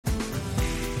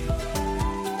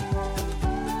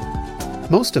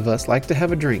Most of us like to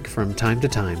have a drink from time to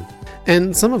time,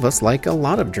 and some of us like a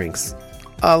lot of drinks,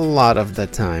 a lot of the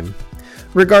time.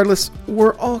 Regardless,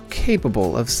 we're all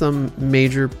capable of some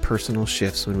major personal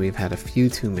shifts when we've had a few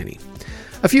too many.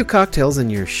 A few cocktails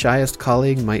and your shyest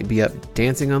colleague might be up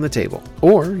dancing on the table,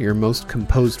 or your most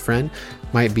composed friend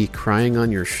might be crying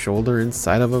on your shoulder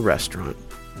inside of a restaurant.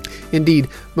 Indeed,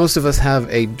 most of us have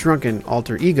a drunken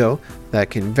alter ego that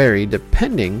can vary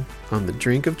depending on the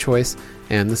drink of choice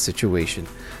and the situation.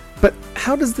 But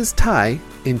how does this tie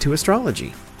into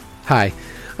astrology? Hi,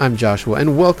 I'm Joshua,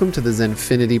 and welcome to the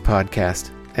Zenfinity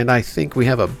podcast, and I think we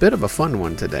have a bit of a fun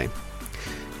one today.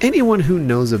 Anyone who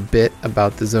knows a bit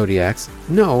about the zodiacs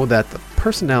know that the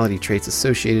personality traits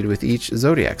associated with each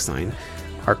zodiac sign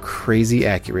are crazy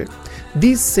accurate.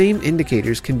 These same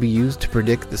indicators can be used to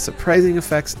predict the surprising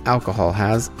effects alcohol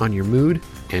has on your mood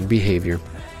and behavior.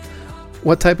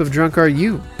 What type of drunk are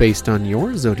you based on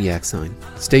your zodiac sign?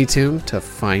 Stay tuned to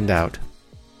find out.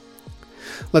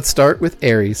 Let's start with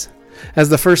Aries. As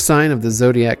the first sign of the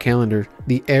zodiac calendar,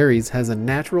 the Aries has a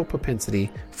natural propensity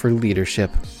for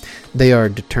leadership. They are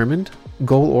determined,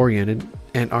 goal-oriented,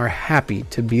 and are happy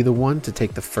to be the one to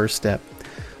take the first step.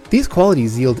 These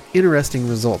qualities yield interesting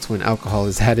results when alcohol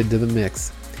is added to the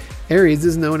mix. Aries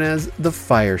is known as the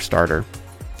fire starter.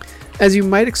 As you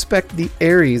might expect, the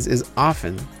Aries is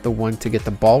often the one to get the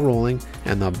ball rolling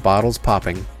and the bottles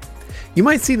popping. You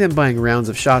might see them buying rounds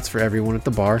of shots for everyone at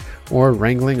the bar or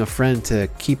wrangling a friend to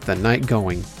keep the night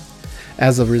going.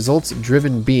 As a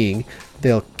results-driven being,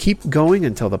 they'll keep going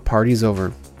until the party's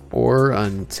over or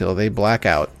until they black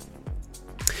out.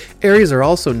 Aries are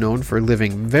also known for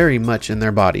living very much in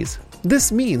their bodies.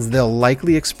 This means they'll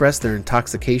likely express their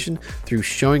intoxication through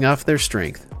showing off their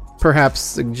strength, perhaps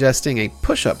suggesting a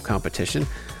push-up competition,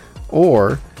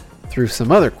 or through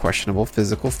some other questionable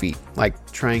physical feat,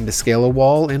 like trying to scale a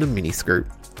wall in a miniskirt.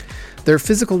 Their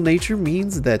physical nature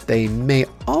means that they may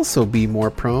also be more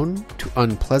prone to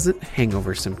unpleasant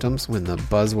hangover symptoms when the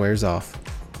buzz wears off.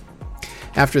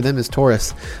 After them is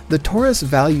Taurus. The Taurus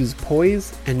values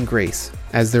poise and grace,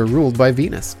 as they're ruled by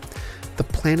Venus, the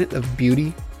planet of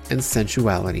beauty and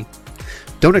sensuality.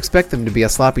 Don't expect them to be a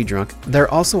sloppy drunk. They're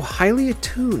also highly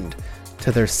attuned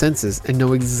to their senses and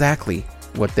know exactly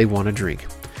what they want to drink.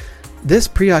 This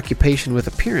preoccupation with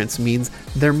appearance means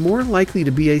they're more likely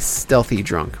to be a stealthy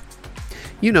drunk.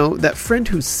 You know, that friend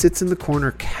who sits in the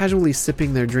corner casually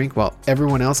sipping their drink while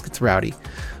everyone else gets rowdy.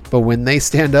 But when they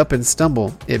stand up and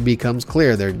stumble, it becomes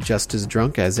clear they're just as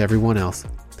drunk as everyone else.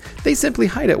 They simply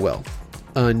hide it well,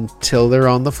 until they're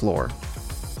on the floor.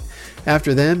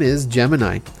 After them is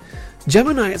Gemini.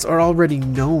 Geminis are already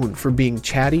known for being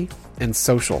chatty and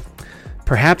social,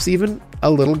 perhaps even a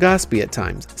little gossipy at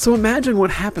times. So imagine what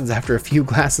happens after a few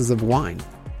glasses of wine.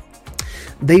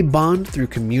 They bond through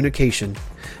communication,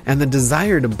 and the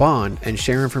desire to bond and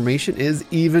share information is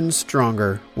even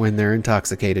stronger when they're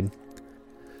intoxicated.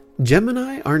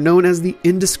 Gemini are known as the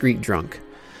indiscreet drunk.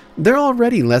 They're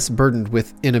already less burdened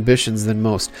with inhibitions than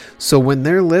most, so when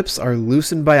their lips are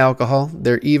loosened by alcohol,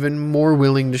 they're even more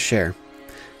willing to share.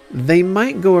 They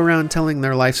might go around telling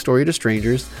their life story to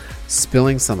strangers,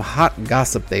 spilling some hot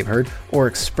gossip they've heard, or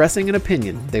expressing an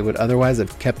opinion they would otherwise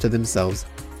have kept to themselves.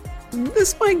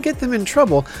 This might get them in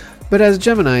trouble, but as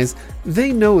Geminis,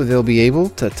 they know they'll be able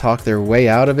to talk their way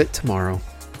out of it tomorrow.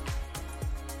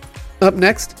 Up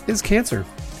next is Cancer.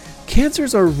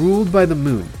 Cancers are ruled by the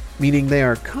moon, meaning they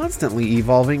are constantly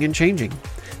evolving and changing.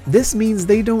 This means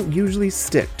they don't usually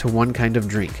stick to one kind of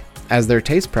drink, as their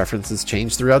taste preferences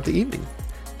change throughout the evening.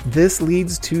 This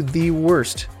leads to the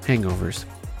worst hangovers.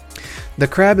 The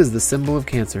crab is the symbol of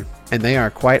Cancer, and they are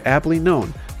quite aptly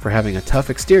known for having a tough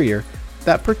exterior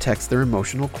that protects their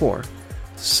emotional core.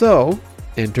 So,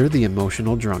 enter the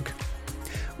emotional drunk.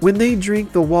 When they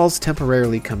drink, the walls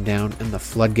temporarily come down and the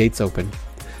floodgates open.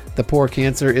 The poor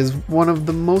Cancer is one of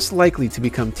the most likely to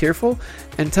become tearful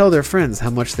and tell their friends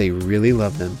how much they really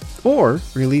love them, or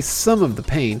release some of the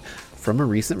pain from a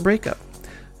recent breakup.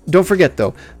 Don't forget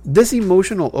though, this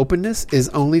emotional openness is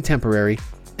only temporary,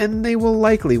 and they will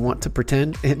likely want to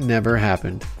pretend it never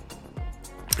happened.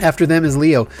 After them is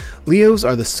Leo. Leos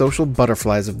are the social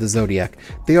butterflies of the zodiac.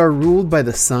 They are ruled by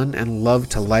the sun and love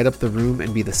to light up the room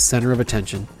and be the center of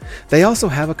attention. They also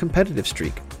have a competitive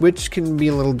streak, which can be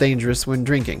a little dangerous when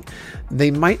drinking.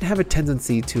 They might have a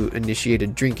tendency to initiate a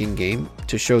drinking game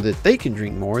to show that they can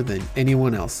drink more than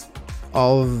anyone else,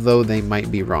 although they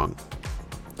might be wrong.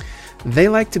 They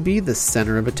like to be the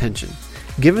center of attention.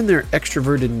 Given their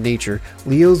extroverted nature,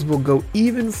 Leos will go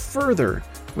even further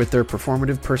with their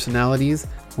performative personalities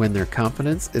when their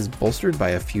confidence is bolstered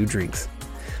by a few drinks.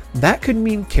 That could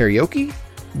mean karaoke,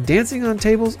 dancing on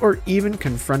tables, or even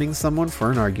confronting someone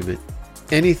for an argument.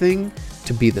 Anything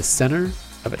to be the center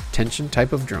of attention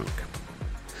type of drunk.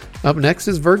 Up next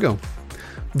is Virgo.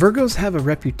 Virgos have a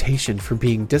reputation for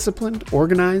being disciplined,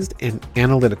 organized, and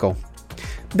analytical.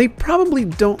 They probably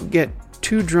don't get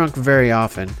too drunk very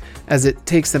often, as it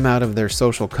takes them out of their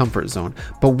social comfort zone,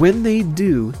 but when they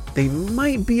do, they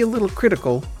might be a little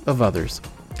critical of others.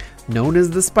 Known as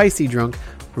the spicy drunk,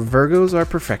 Virgos are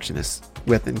perfectionists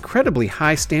with incredibly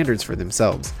high standards for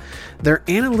themselves. Their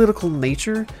analytical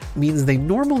nature means they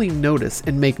normally notice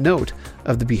and make note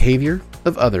of the behavior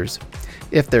of others.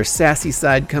 If their sassy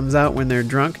side comes out when they're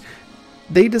drunk,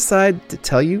 they decide to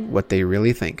tell you what they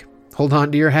really think. Hold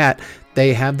on to your hat,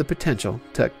 they have the potential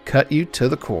to cut you to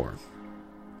the core.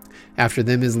 After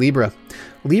them is Libra.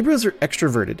 Libras are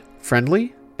extroverted,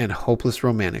 friendly, and hopeless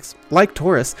romantics. Like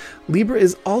Taurus, Libra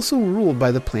is also ruled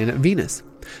by the planet Venus,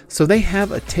 so they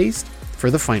have a taste for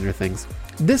the finer things.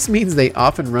 This means they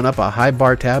often run up a high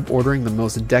bar tab ordering the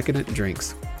most decadent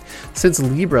drinks. Since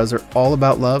Libras are all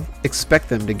about love, expect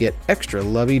them to get extra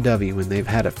lovey-dovey when they've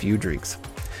had a few drinks.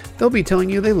 They'll be telling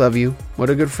you they love you, what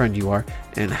a good friend you are,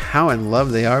 and how in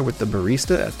love they are with the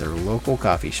barista at their local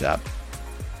coffee shop.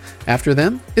 After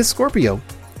them is Scorpio.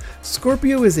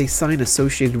 Scorpio is a sign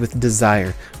associated with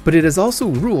desire, but it is also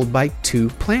ruled by two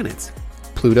planets,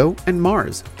 Pluto and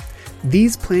Mars.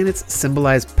 These planets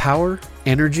symbolize power,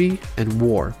 energy, and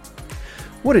war.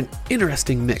 What an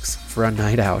interesting mix for a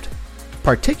night out,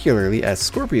 particularly as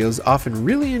Scorpios often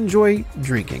really enjoy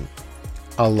drinking.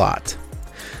 A lot.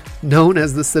 Known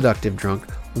as the seductive drunk,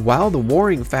 while the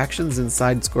warring factions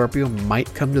inside Scorpio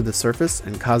might come to the surface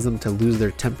and cause them to lose their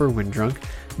temper when drunk,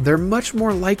 they're much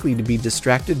more likely to be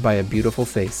distracted by a beautiful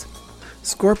face.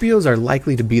 Scorpios are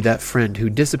likely to be that friend who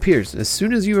disappears as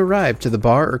soon as you arrive to the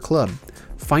bar or club,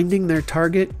 finding their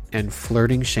target and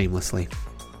flirting shamelessly.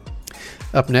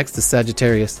 Up next is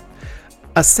Sagittarius.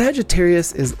 A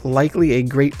Sagittarius is likely a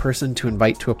great person to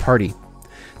invite to a party.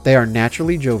 They are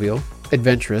naturally jovial,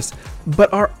 adventurous,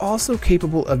 but are also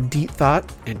capable of deep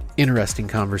thought and interesting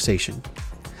conversation.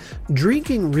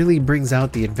 Drinking really brings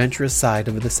out the adventurous side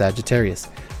of the Sagittarius,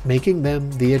 making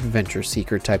them the adventure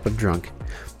seeker type of drunk.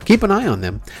 Keep an eye on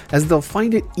them, as they'll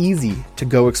find it easy to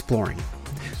go exploring.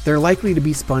 They're likely to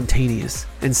be spontaneous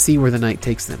and see where the night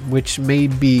takes them, which may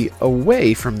be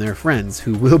away from their friends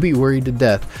who will be worried to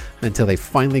death until they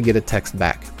finally get a text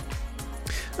back.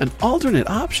 An alternate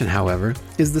option, however,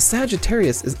 is the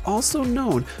Sagittarius is also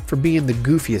known for being the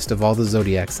goofiest of all the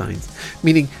zodiac signs,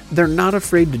 meaning they're not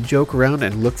afraid to joke around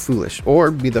and look foolish, or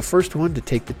be the first one to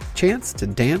take the chance to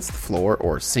dance the floor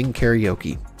or sing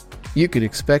karaoke. You can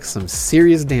expect some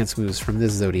serious dance moves from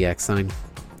this zodiac sign.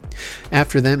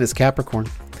 After them is Capricorn.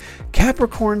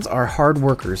 Capricorns are hard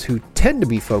workers who tend to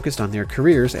be focused on their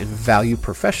careers and value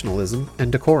professionalism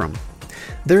and decorum.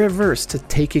 They're averse to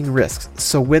taking risks,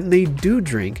 so when they do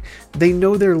drink, they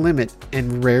know their limit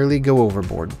and rarely go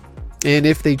overboard. And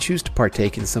if they choose to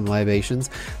partake in some libations,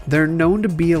 they're known to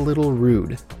be a little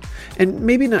rude. And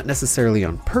maybe not necessarily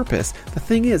on purpose. The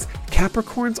thing is,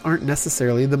 Capricorns aren't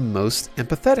necessarily the most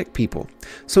empathetic people.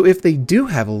 So if they do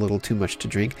have a little too much to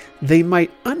drink, they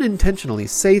might unintentionally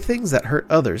say things that hurt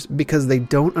others because they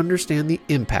don't understand the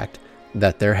impact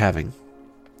that they're having.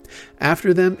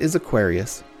 After them is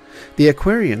Aquarius. The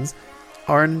Aquarians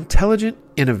are an intelligent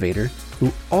innovator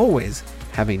who always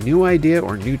have a new idea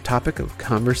or new topic of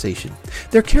conversation.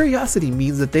 Their curiosity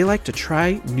means that they like to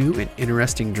try new and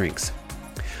interesting drinks.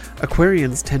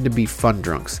 Aquarians tend to be fun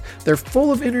drunks. They're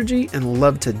full of energy and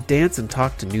love to dance and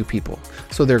talk to new people,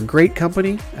 so they're great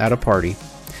company at a party.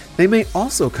 They may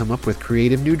also come up with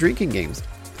creative new drinking games.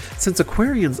 Since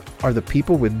Aquarians are the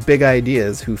people with big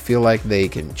ideas who feel like they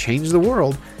can change the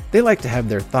world, they like to have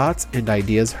their thoughts and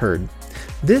ideas heard.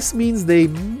 This means they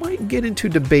might get into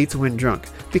debates when drunk,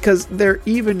 because they're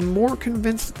even more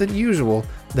convinced than usual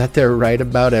that they're right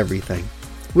about everything.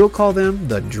 We'll call them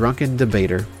the drunken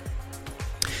debater.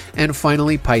 And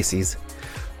finally, Pisces.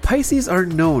 Pisces are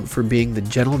known for being the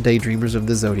gentle daydreamers of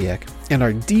the zodiac and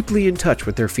are deeply in touch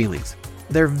with their feelings.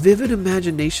 Their vivid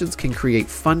imaginations can create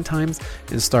fun times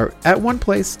and start at one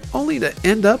place only to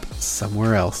end up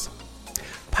somewhere else.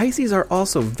 Pisces are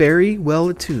also very well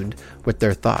attuned with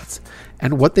their thoughts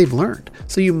and what they've learned,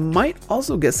 so you might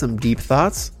also get some deep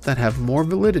thoughts that have more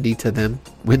validity to them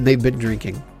when they've been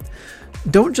drinking.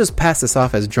 Don't just pass this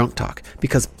off as drunk talk,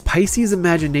 because Pisces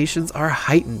imaginations are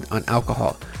heightened on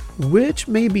alcohol, which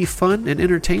may be fun and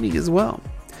entertaining as well.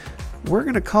 We're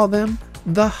going to call them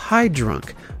the high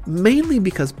drunk, mainly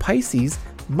because Pisces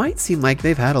might seem like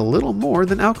they've had a little more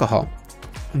than alcohol.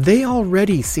 They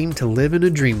already seem to live in a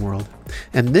dream world,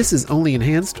 and this is only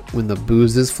enhanced when the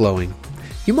booze is flowing.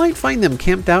 You might find them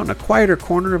camped out in a quieter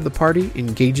corner of the party,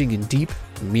 engaging in deep,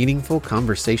 meaningful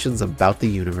conversations about the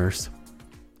universe.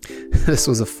 This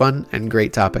was a fun and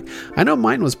great topic. I know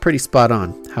mine was pretty spot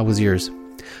on. How was yours?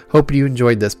 Hope you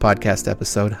enjoyed this podcast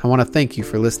episode. I want to thank you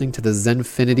for listening to the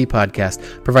Zenfinity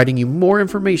podcast, providing you more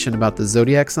information about the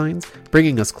zodiac signs,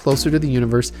 bringing us closer to the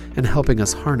universe, and helping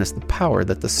us harness the power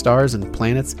that the stars and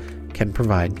planets can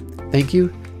provide. Thank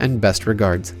you, and best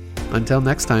regards. Until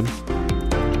next time.